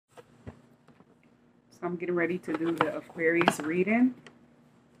So I'm getting ready to do the Aquarius reading.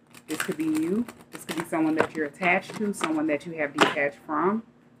 This could be you. This could be someone that you're attached to, someone that you have detached from.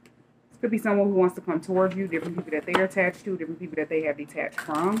 This could be someone who wants to come towards you, different people that they're attached to, different people that they have detached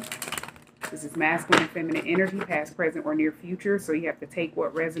from. This is masculine and feminine energy, past, present, or near future. So you have to take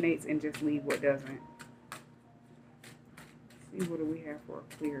what resonates and just leave what doesn't. Let's see, what do we have for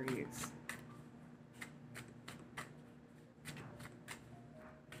Aquarius?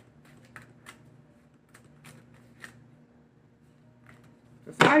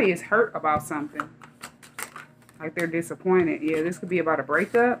 Somebody is hurt about something. Like they're disappointed. Yeah, this could be about a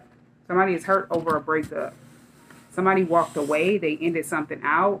breakup. Somebody is hurt over a breakup. Somebody walked away. They ended something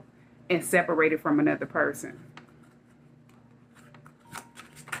out and separated from another person.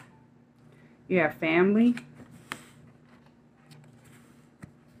 You have family.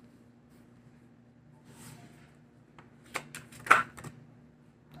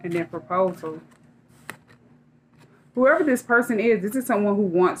 And then proposal. Whoever this person is, this is someone who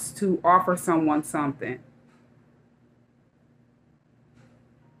wants to offer someone something.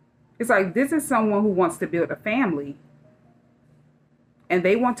 It's like this is someone who wants to build a family. And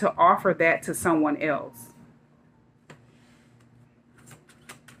they want to offer that to someone else.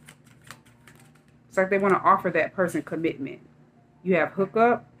 It's like they want to offer that person commitment. You have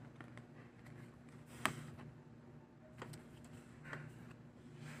hookup.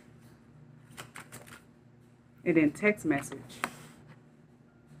 And then text message.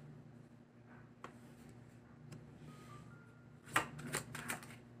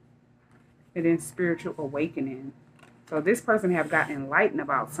 And then spiritual awakening. So this person have gotten enlightened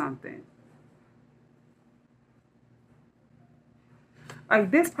about something. Like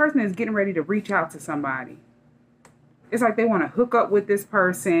this person is getting ready to reach out to somebody. It's like they want to hook up with this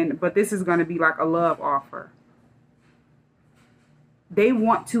person, but this is going to be like a love offer. They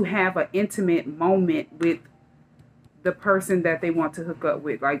want to have an intimate moment with the person that they want to hook up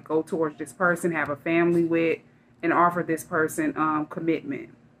with, like go towards this person, have a family with, and offer this person commitment,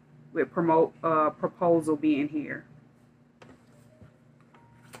 with proposal being here.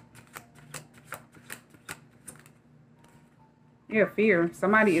 Yeah, fear.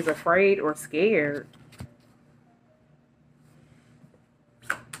 Somebody is afraid or scared.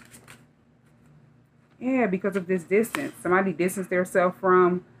 Yeah, because of this distance. Somebody distanced themselves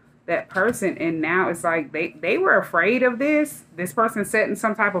from that person, and now it's like they were afraid of this person setting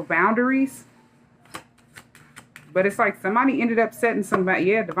some type of boundaries, but it's like somebody ended up setting some,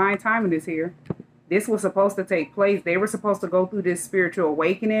 yeah, divine timing is here. This was supposed to take place. They were supposed to go through this spiritual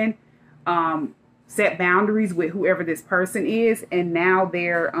awakening, set boundaries with whoever this person is, and now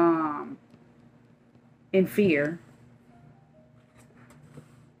they're in fear.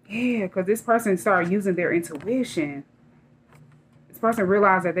 Yeah, because this person started using their intuition. Person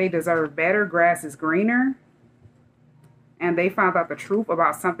realized that they deserve better, grass is greener, and they found out the truth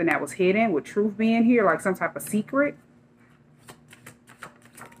about something that was hidden, with truth being here, like some type of secret.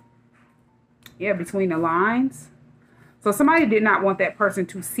 Yeah, between the lines. So somebody did not want that person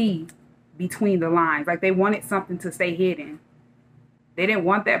to see between the lines, like they wanted something to stay hidden. They didn't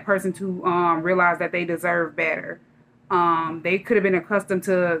want that person to realize that they deserve better. They could have been accustomed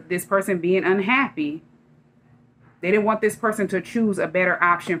to this person being unhappy. They didn't want this person to choose a better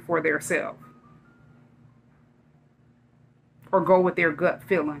option for themselves. Or go with their gut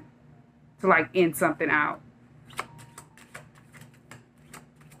feeling to like end something out.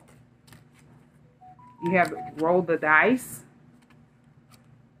 You have roll the dice.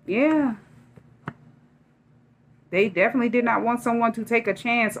 Yeah. They definitely did not want someone to take a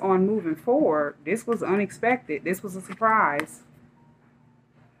chance on moving forward. This was unexpected. This was a surprise.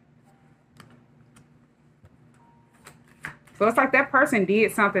 So it's like that person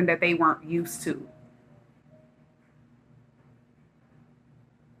did something that they weren't used to.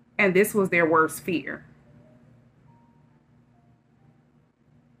 And this was their worst fear.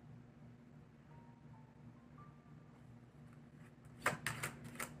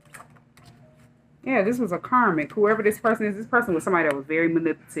 Yeah, this was a karmic. Whoever this person is, this person was somebody that was very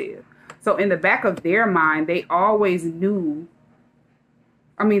manipulative. So in the back of their mind, they always knew,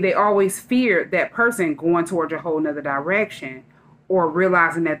 they always feared that person going towards a whole nother direction or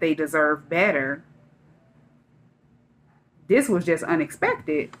realizing that they deserve better. This was just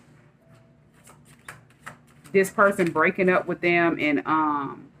unexpected. This person breaking up with them and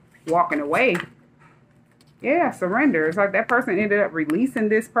walking away. Yeah, surrender. It's like that person ended up releasing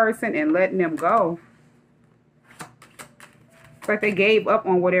this person and letting them go. It's like they gave up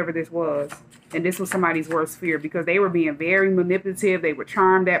on whatever this was. And this was somebody's worst fear because they were being very manipulative. They would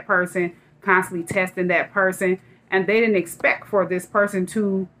charm that person, constantly testing that person. And they didn't expect for this person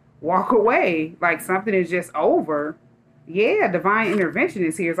to walk away. Like something is just over. Yeah, divine intervention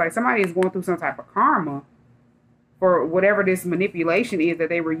is here. It's like somebody is going through some type of karma for whatever this manipulation is that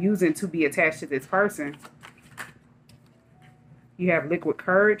they were using to be attached to this person. You have liquid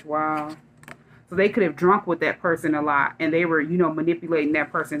courage. Wow. So they could have drunk with that person a lot, and they were, you know, manipulating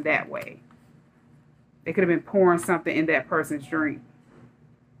that person that way. They could have been pouring something in that person's drink.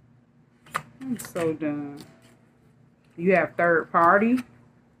 I'm so done. You have third party.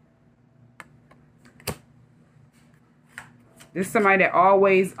 This is somebody that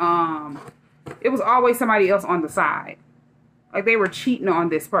always, it was always somebody else on the side. Like they were cheating on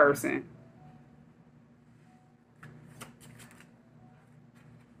this person.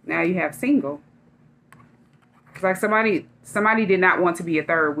 Now you have single. It's like somebody did not want to be a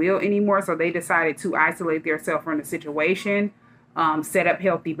third wheel anymore, so they decided to isolate themselves from the situation, set up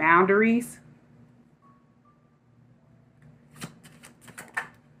healthy boundaries.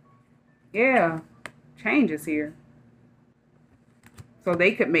 Yeah, change is here. So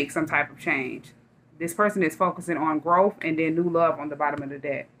they could make some type of change. This person is focusing on growth and then new love on the bottom of the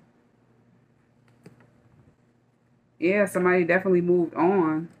deck. Yeah, somebody definitely moved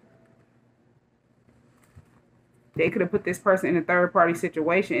on. They could have put this person in a third party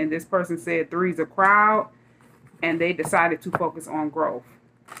situation and this person said three's a crowd and they decided to focus on growth.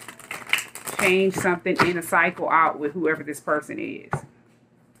 Change something in a cycle out with whoever this person is.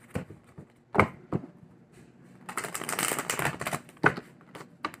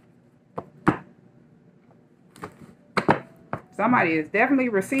 Somebody is definitely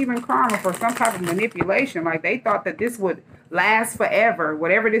receiving karma for some type of manipulation. Like they thought that this would last forever.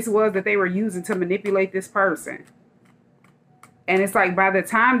 Whatever this was that they were using to manipulate this person. And it's like by the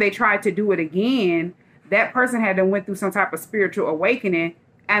time they tried to do it again, that person had to went through some type of spiritual awakening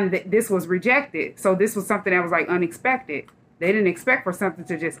and this was rejected. So this was something that was like unexpected. They didn't expect for something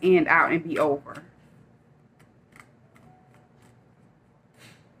to just end out and be over.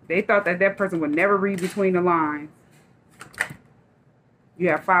 They thought that that person would never read between the lines. You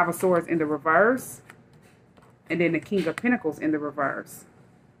have Five of Swords in the reverse. And then the King of Pentacles in the reverse.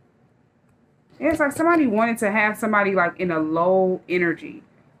 It's like somebody wanted to have somebody like in a low energy.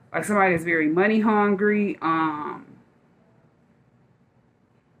 Like somebody that's very money hungry.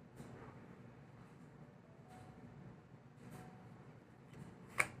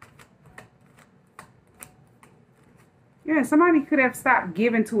 Yeah, somebody could have stopped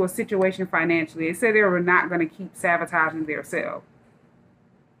giving to a situation financially. They said they were not going to keep sabotaging themselves.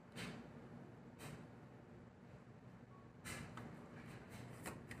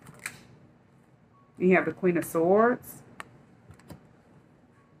 You have the Queen of Swords.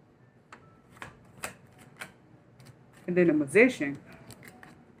 And then the Magician.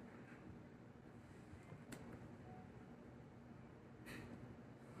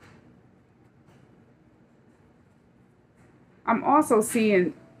 I'm also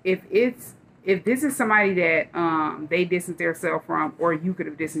seeing if this is somebody that they distanced themselves from, or you could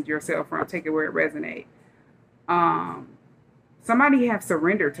have distanced yourself from, take it where it resonates. Somebody have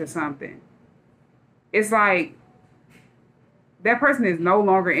surrendered to something. It's like that person is no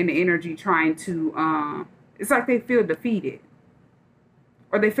longer in the energy trying to, it's like they feel defeated.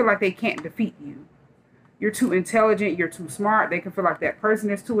 Or they feel like they can't defeat you. You're too intelligent, you're too smart. They can feel like that person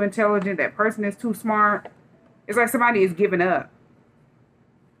is too intelligent, that person is too smart. It's like somebody is giving up.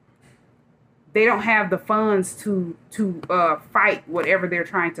 They don't have the funds to fight whatever they're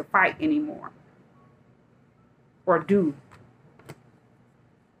trying to fight anymore. Or do.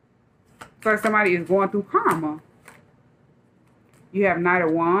 It's like somebody is going through karma. You have Knight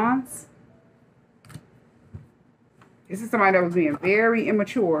of Wands. This is somebody that was being very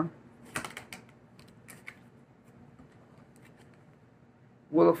immature.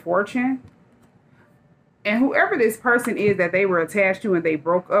 Wheel of Fortune. And whoever this person is that they were attached to and they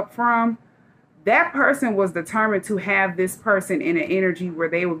broke up from, that person was determined to have this person in an energy where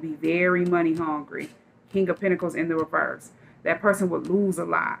they would be very money hungry. King of Pentacles in the reverse. That person would lose a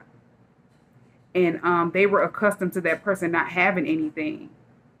lot. And they were accustomed to that person not having anything.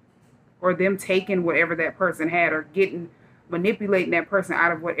 Or them taking whatever that person had, or manipulating that person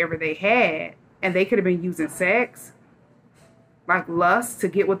out of whatever they had. And they could have been using sex, like lust, to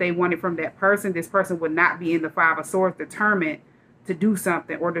get what they wanted from that person. This person would not be in the Five of Swords, determined to do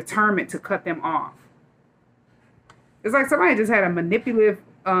something or determined to cut them off. It's like somebody just had a manipulative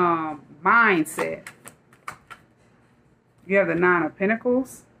mindset. You have the Nine of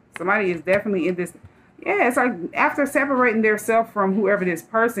Pentacles. Somebody is definitely in this. Yeah, it's like after separating themselves from whoever this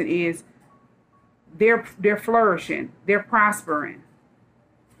person is, they're flourishing. They're prospering.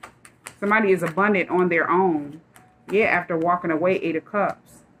 Somebody is abundant on their own. Yeah, after walking away, Eight of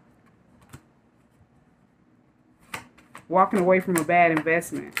Cups. Walking away from a bad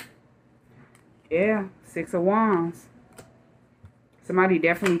investment. Yeah, 6 of Wands. Somebody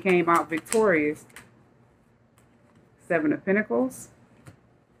definitely came out victorious. 7 of Pentacles.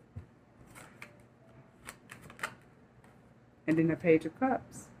 And then the Page of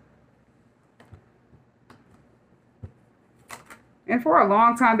Cups. And for a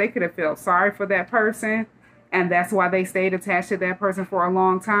long time, they could have felt sorry for that person. And that's why they stayed attached to that person for a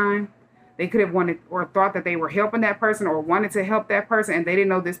long time. They could have wanted or thought that they were helping that person or wanted to help that person. And they didn't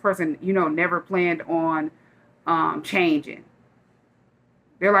know this person, you know, never planned on changing.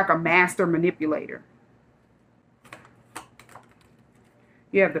 They're like a master manipulator.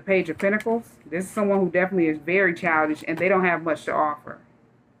 You have the Page of Pentacles. This is someone who definitely is very childish and they don't have much to offer.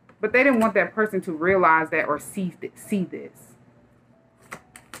 But they didn't want that person to realize that or see this.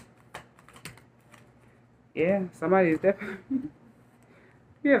 Yeah, somebody is definitely...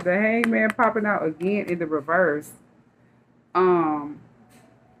 You have the Hangman popping out again in the reverse.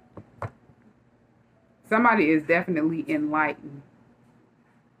 Somebody is definitely enlightened.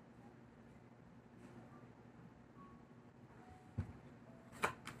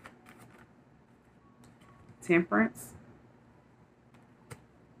 Temperance.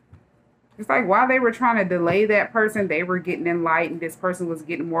 It's like while they were trying to delay that person, they were getting enlightened. This person was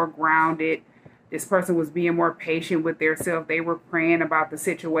getting more grounded. This person was being more patient with their self. They were praying about the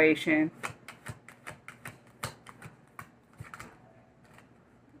situation.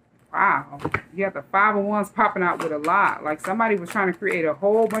 Wow. You have the 5 of Wands popping out with a lot. Like somebody was trying to create a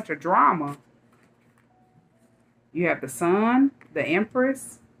whole bunch of drama. You have the Sun, the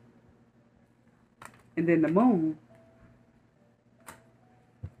Empress, and then the Moon.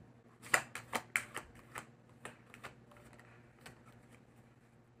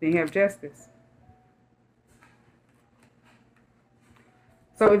 Then you have Justice.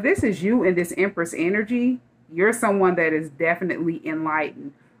 So if this is you in this Empress energy, you're someone that is definitely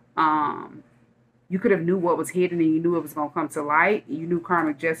enlightened. You could have knew what was hidden and you knew it was going to come to light. You knew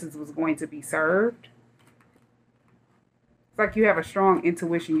karmic justice was going to be served. It's like you have a strong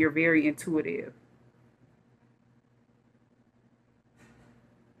intuition. You're very intuitive.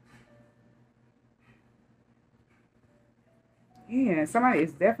 Yeah, somebody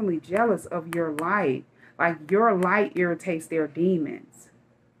is definitely jealous of your light. Like your light irritates their demons.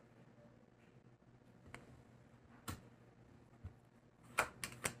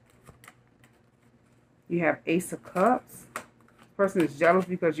 You have Ace of Cups. This person is jealous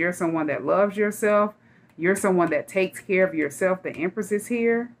because you're someone that loves yourself. You're someone that takes care of yourself. The Empress is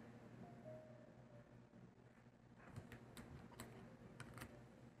here.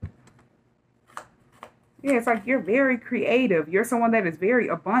 Yeah, it's like you're very creative. You're someone that is very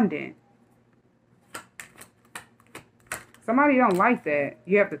abundant. Somebody don't like that.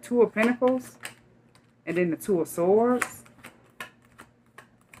 You have the 2 of Pentacles and then the 2 of Swords.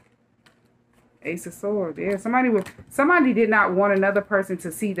 Ace of Swords. Yeah, somebody did not want another person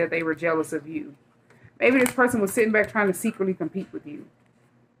to see that they were jealous of you. Maybe this person was sitting back trying to secretly compete with you.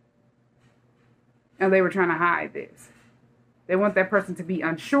 And they were trying to hide this. They want that person to be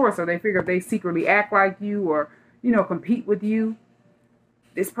unsure, so they figure if they secretly act like you or, you know, compete with you,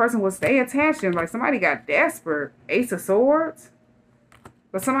 this person will stay attached to them. Like somebody got desperate. Ace of Swords.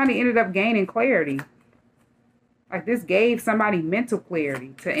 But somebody ended up gaining clarity. Like this gave somebody mental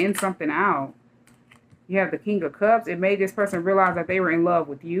clarity to end something out. You have the King of Cups. It made this person realize that they were in love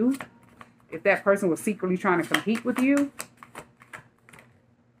with you. If that person was secretly trying to compete with you.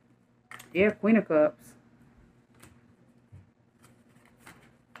 Yeah, Queen of Cups.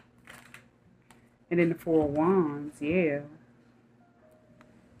 And then the 4 of Wands. Yeah.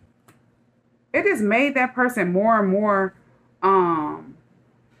 It just made that person more and more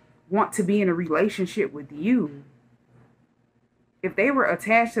want to be in a relationship with you. If they were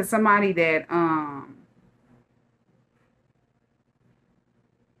attached to somebody that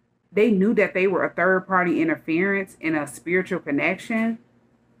they knew that they were a third party interference in a spiritual connection,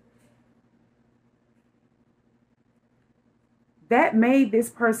 that made this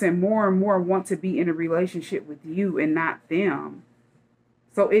person more and more want to be in a relationship with you and not them.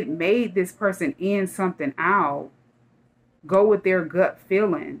 So it made this person end something out, go with their gut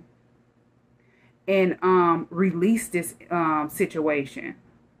feeling, and release this situation.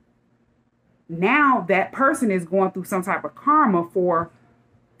 Now that person is going through some type of karma for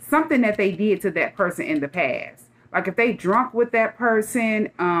something that they did to that person in the past. Like if they drunk with that person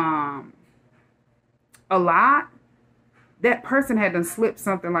a lot, that person had to slip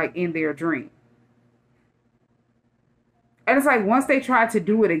something like in their drink. And it's like once they tried to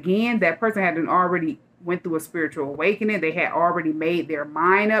do it again, that person had already went through a spiritual awakening. They had already made their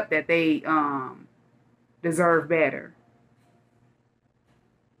mind up that they deserve better.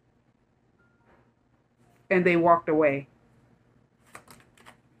 and they walked away.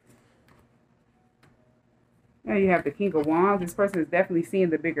 Now you have the King of Wands. This person is definitely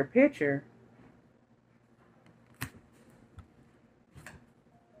seeing the bigger picture.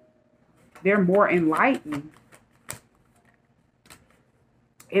 They're more enlightened.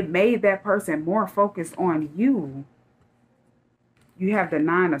 It made that person more focused on you. You have the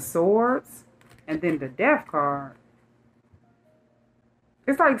Nine of Swords and then the Death card.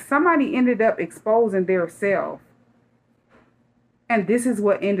 It's like somebody ended up exposing their self. And this is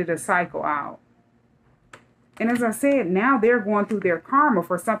what ended the cycle out. And as I said, now they're going through their karma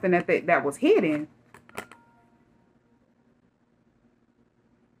for something that was hidden.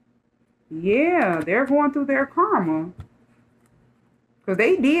 Yeah, they're going through their karma. Because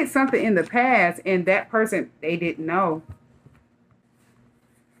they did something in the past and that person, they didn't know.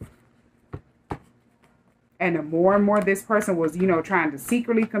 And the more and more this person was, you know, trying to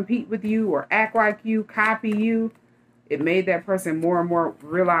secretly compete with you or act like you, copy you, it made that person more and more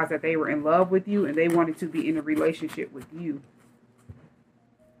realize that they were in love with you and they wanted to be in a relationship with you.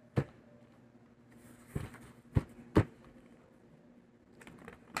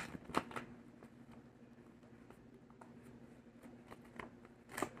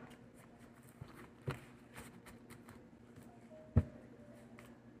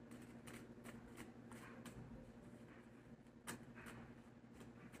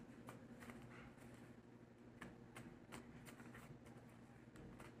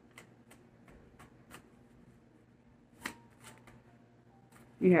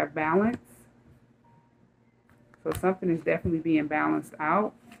 You have balance. So something is definitely being balanced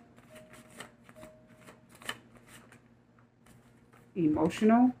out.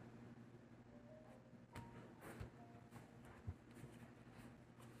 Emotional.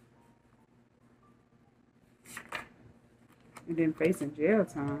 And then facing jail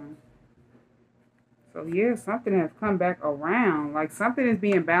time. So yeah, something has come back around. Like something is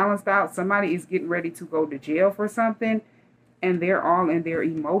being balanced out. Somebody is getting ready to go to jail for something. And they're all in their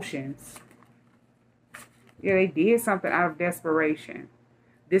emotions. Yeah, they did something out of desperation.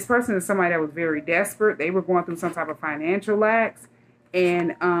 This person is somebody that was very desperate. They were going through some type of financial lacks.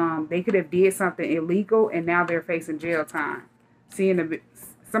 And they could have did something illegal. And now they're facing jail time.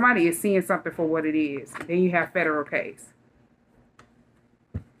 Somebody is seeing something for what it is. Then you have federal case.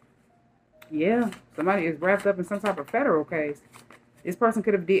 Yeah, somebody is wrapped up in some type of federal case. This person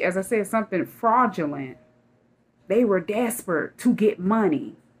could have did, as I said, something fraudulent. They were desperate to get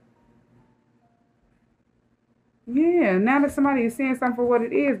money. Yeah, now that somebody is seeing something for what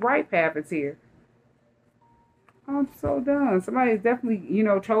it is, right path is here. I'm so done. Somebody is definitely, you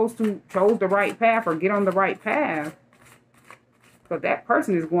know, chose the right path or get on the right path. Because that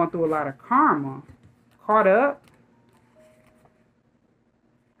person is going through a lot of karma. Caught up.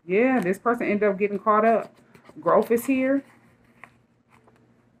 Yeah, this person ended up getting caught up. Growth is here.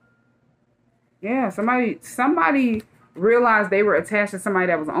 Yeah, somebody realized they were attached to somebody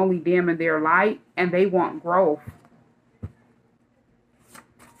that was only dimming their light, and they want growth.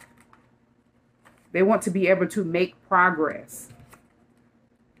 They want to be able to make progress.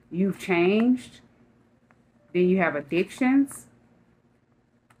 You've changed. Then you have addictions.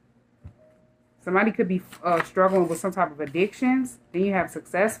 Somebody could be struggling with some type of addictions. Then you have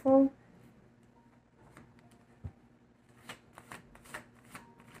successful.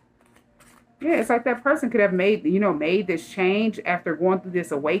 Yeah, it's like that person could have made this change after going through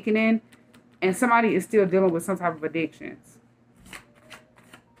this awakening, and somebody is still dealing with some type of addictions.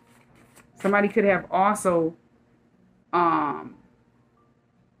 Somebody could have also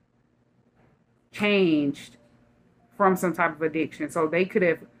changed from some type of addiction. So they could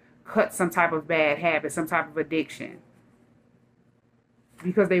have cut some type of bad habit, some type of addiction,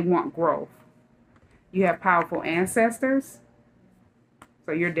 because they want growth. You have powerful ancestors.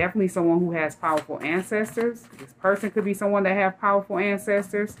 So you're definitely someone who has powerful ancestors. This person could be someone that have powerful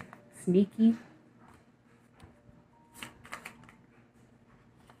ancestors. Sneaky.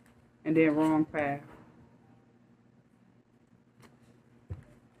 And then wrong path.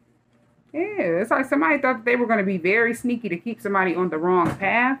 Yeah, it's like somebody thought that they were going to be very sneaky to keep somebody on the wrong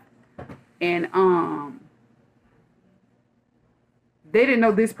path. And they didn't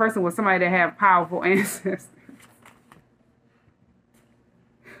know this person was somebody that had powerful ancestors.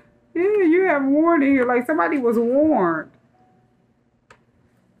 Yeah, you have warning here. Like somebody was warned.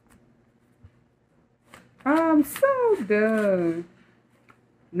 I'm so done.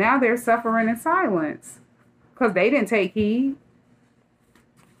 Now they're suffering in silence. Because they didn't take heed.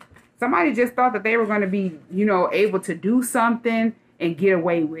 Somebody just thought that they were going to be, you know, able to do something and get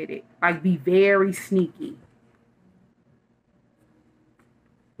away with it. Like be very sneaky.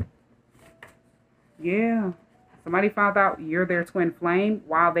 Yeah. Somebody found out you're their twin flame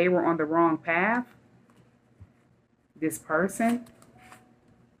while they were on the wrong path. This person.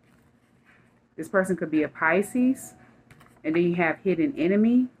 This person could be a Pisces. And then you have hidden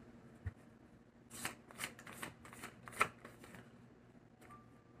enemy.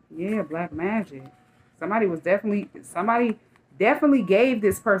 Yeah, black magic. Somebody definitely gave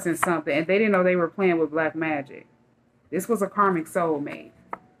this person something and they didn't know they were playing with black magic. This was a karmic soulmate.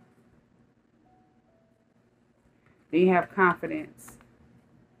 Then you have confidence.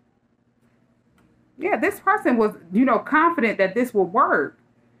 Yeah, this person was, confident that this would work.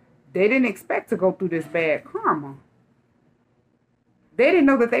 They didn't expect to go through this bad karma. They didn't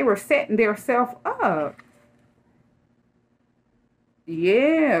know that they were setting themselves up.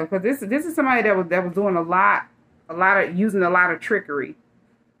 Yeah, because this is somebody that was doing using a lot of trickery,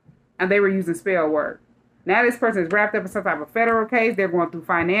 and they were using spell work. Now this person is wrapped up in some type of federal case. They're going through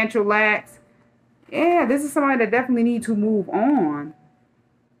financial lacks. Yeah, this is somebody that definitely needs to move on.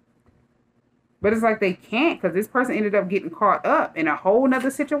 But it's like they can't because this person ended up getting caught up in a whole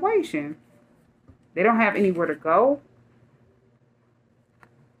nother situation. They don't have anywhere to go.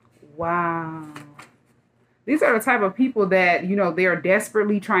 Wow. These are the type of people that, they're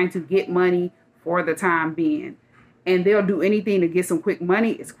desperately trying to get money for the time being. And they'll do anything to get some quick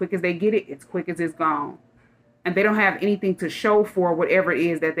money. As quick as they get it, as quick as it's gone. And they don't have anything to show for whatever it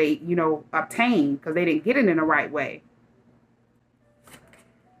is that they, obtain because they didn't get it in the right way.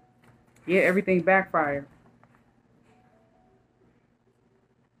 Yeah, everything backfired.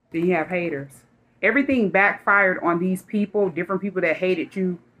 Then you have haters. Everything backfired on these people, different people that hated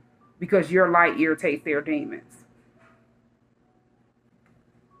you because your light irritates their demons.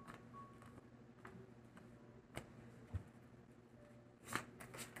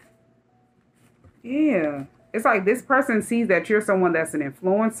 Yeah. It's like this person sees that you're someone that's an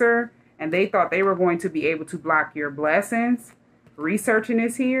influencer and they thought they were going to be able to block your blessings. Researching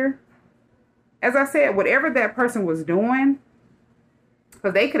is here. As I said, whatever that person was doing,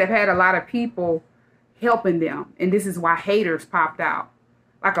 because they could have had a lot of people helping them. And this is why haters popped out.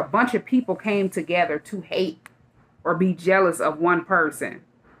 Like a bunch of people came together to hate or be jealous of one person.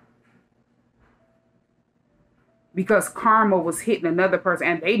 Because karma was hitting another person.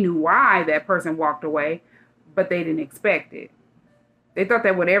 And they knew why that person walked away. But they didn't expect it. They thought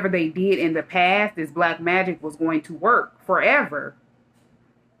that whatever they did in the past, this black magic was going to work forever.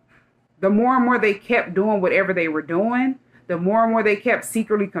 The more and more they kept doing whatever they were doing, the more and more they kept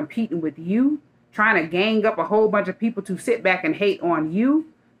secretly competing with you, trying to gang up a whole bunch of people to sit back and hate on you,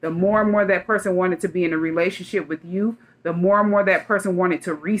 the more and more that person wanted to be in a relationship with you, the more and more that person wanted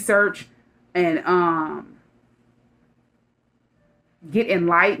to research and get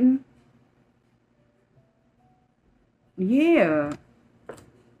enlightened. Yeah.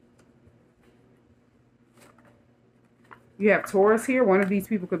 You have Taurus here. One of these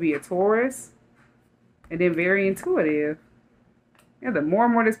people could be a Taurus. And then very intuitive. Yeah, the more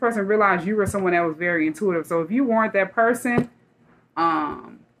and more this person realized you were someone that was very intuitive. So if you weren't that person,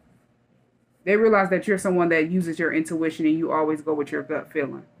 they realize that you're someone that uses your intuition and you always go with your gut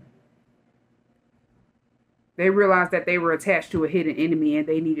feeling. They realized that they were attached to a hidden enemy and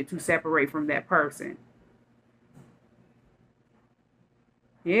they needed to separate from that person.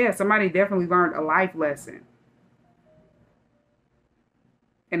 Yeah, somebody definitely learned a life lesson.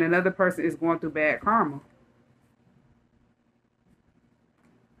 And another person is going through bad karma.